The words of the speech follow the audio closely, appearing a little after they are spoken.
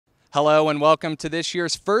Hello and welcome to this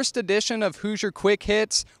year's first edition of Hoosier Quick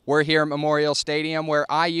Hits. We're here at Memorial Stadium where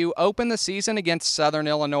IU opened the season against Southern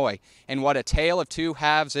Illinois. And what a tale of two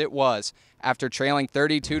halves it was. After trailing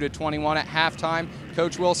 32-21 at halftime,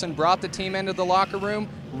 Coach Wilson brought the team into the locker room,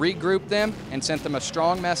 regrouped them, and sent them a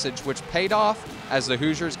strong message which paid off as the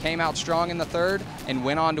Hoosiers came out strong in the third and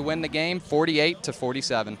went on to win the game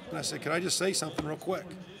 48-47. And I said, can I just say something real quick?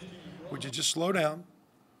 Would you just slow down,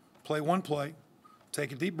 play one play,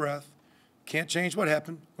 take a deep breath, can't change what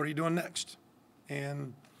happened, what are you doing next?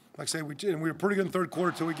 And like I say, we were pretty good in the third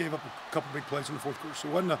quarter until we gave up a couple big plays in the fourth quarter.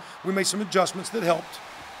 So we made some adjustments that helped,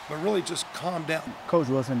 but really just calm down. Coach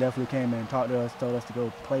Wilson definitely came in and talked to us, told us to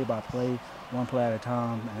go play by play, one play at a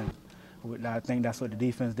time, and I think that's what the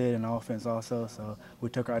defense did and the offense also, so we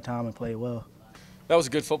took our time and played well. That was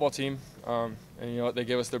a good football team, and you know what, they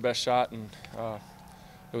gave us their best shot, and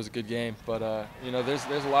it was a good game. But you know, there's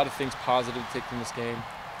a lot of things positive to take from this game.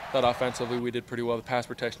 That offensively we did pretty well. The pass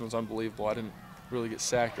protection was unbelievable. I didn't really get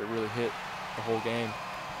sacked or really hit the whole game,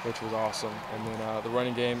 which was awesome. And then the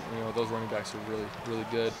running game, you know, those running backs are really, really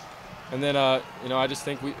good. And then you know, I just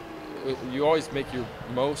think you always make your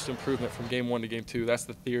most improvement from game one to game two. That's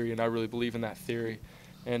the theory, and I really believe in that theory.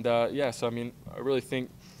 And yeah, so I mean, I really think,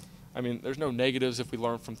 there's no negatives if we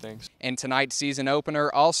learn from things. And tonight's season opener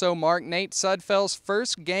also marked Nate Sudfeld's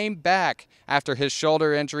first game back after his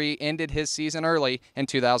shoulder injury ended his season early in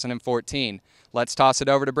 2014. Let's toss it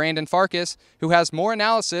over to Brandon Farkas, who has more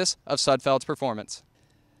analysis of Sudfeld's performance.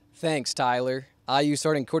 Thanks, Tyler. IU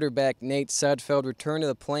starting quarterback Nate Sudfeld returned to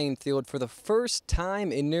the playing field for the first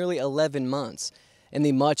time in nearly 11 months, and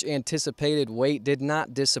the much-anticipated wait did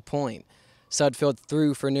not disappoint. Sudfeld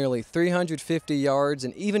threw for nearly 350 yards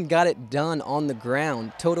and even got it done on the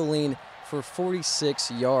ground, totaling for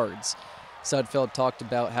 46 yards. Sudfeld talked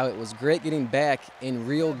about how it was great getting back in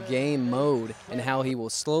real game mode and how he will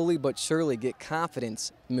slowly but surely get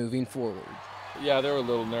confidence moving forward. Yeah, there were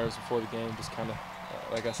little nerves before the game, just kind of,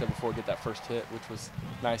 like I said before, get that first hit, which was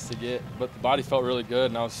nice to get. But the body felt really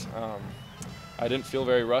good, and I didn't feel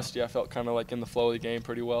very rusty. I felt kind of like in the flow of the game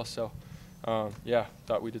pretty well, so. Yeah,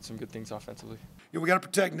 thought we did some good things offensively. Yeah, we got to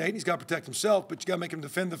protect Nate. He's got to protect himself, but you got to make him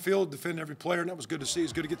defend the field, defend every player, and that was good to see.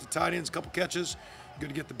 It's good to get the tight ends, a couple catches, good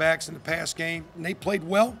to get the backs in the pass game. Nate played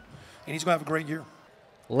well, and he's going to have a great year.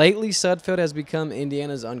 Lately, Sudfeld has become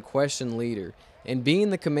Indiana's unquestioned leader, and being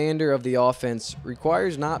the commander of the offense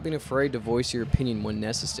requires not being afraid to voice your opinion when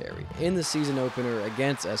necessary. In the season opener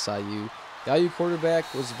against SIU, the IU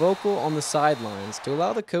quarterback was vocal on the sidelines to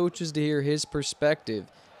allow the coaches to hear his perspective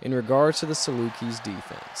in regards to the Salukis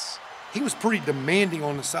defense. He was pretty demanding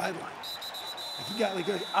on the sidelines. He got like,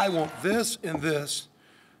 I want this and this.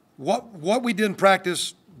 What we did in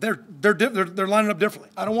practice, they're lining up differently.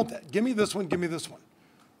 I don't want that. Give me this one. Give me this one.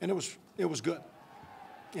 And it was good,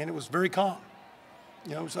 and it was very calm.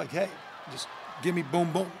 You know, it was like, hey, just give me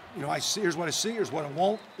boom boom. You know, here's what I see. Here's what I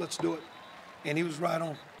want. Let's do it. And he was right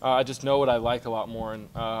on. I just know what I like a lot more, and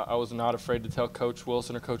I was not afraid to tell Coach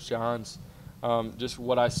Wilson or Coach Johns just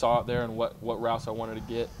what I saw out there and what routes I wanted to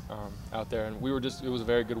get out there. And it was a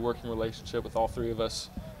very good working relationship with all three of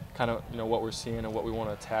us, kind of, you know, what we're seeing and what we want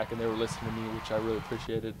to attack, and they were listening to me, which I really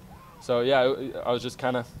appreciated. So yeah, I was just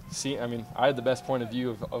kind of seeing, I had the best point of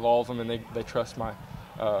view of all of them, and they trust my,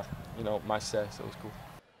 you know, my say, so it was cool.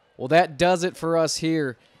 Well, that does it for us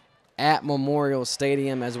here at Memorial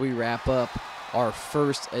Stadium as we wrap up our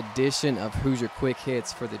first edition of Hoosier Quick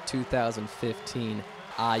Hits for the 2015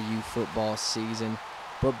 IU football season.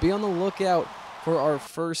 But be on the lookout for our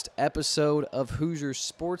first episode of Hoosier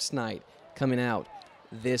Sports Night coming out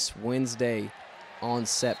this Wednesday on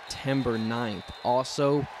September 9th.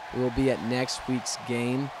 Also, we'll be at next week's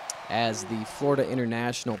game as the Florida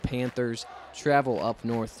International Panthers travel up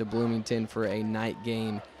north to Bloomington for a night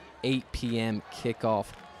game, 8 p.m. kickoff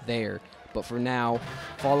there. But for now,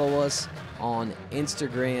 follow us on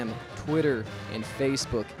Instagram, Twitter, and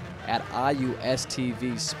Facebook at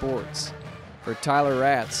IUSTV Sports. For Tyler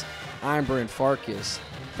Ratz, I'm Brent Farkas.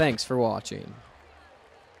 Thanks for watching.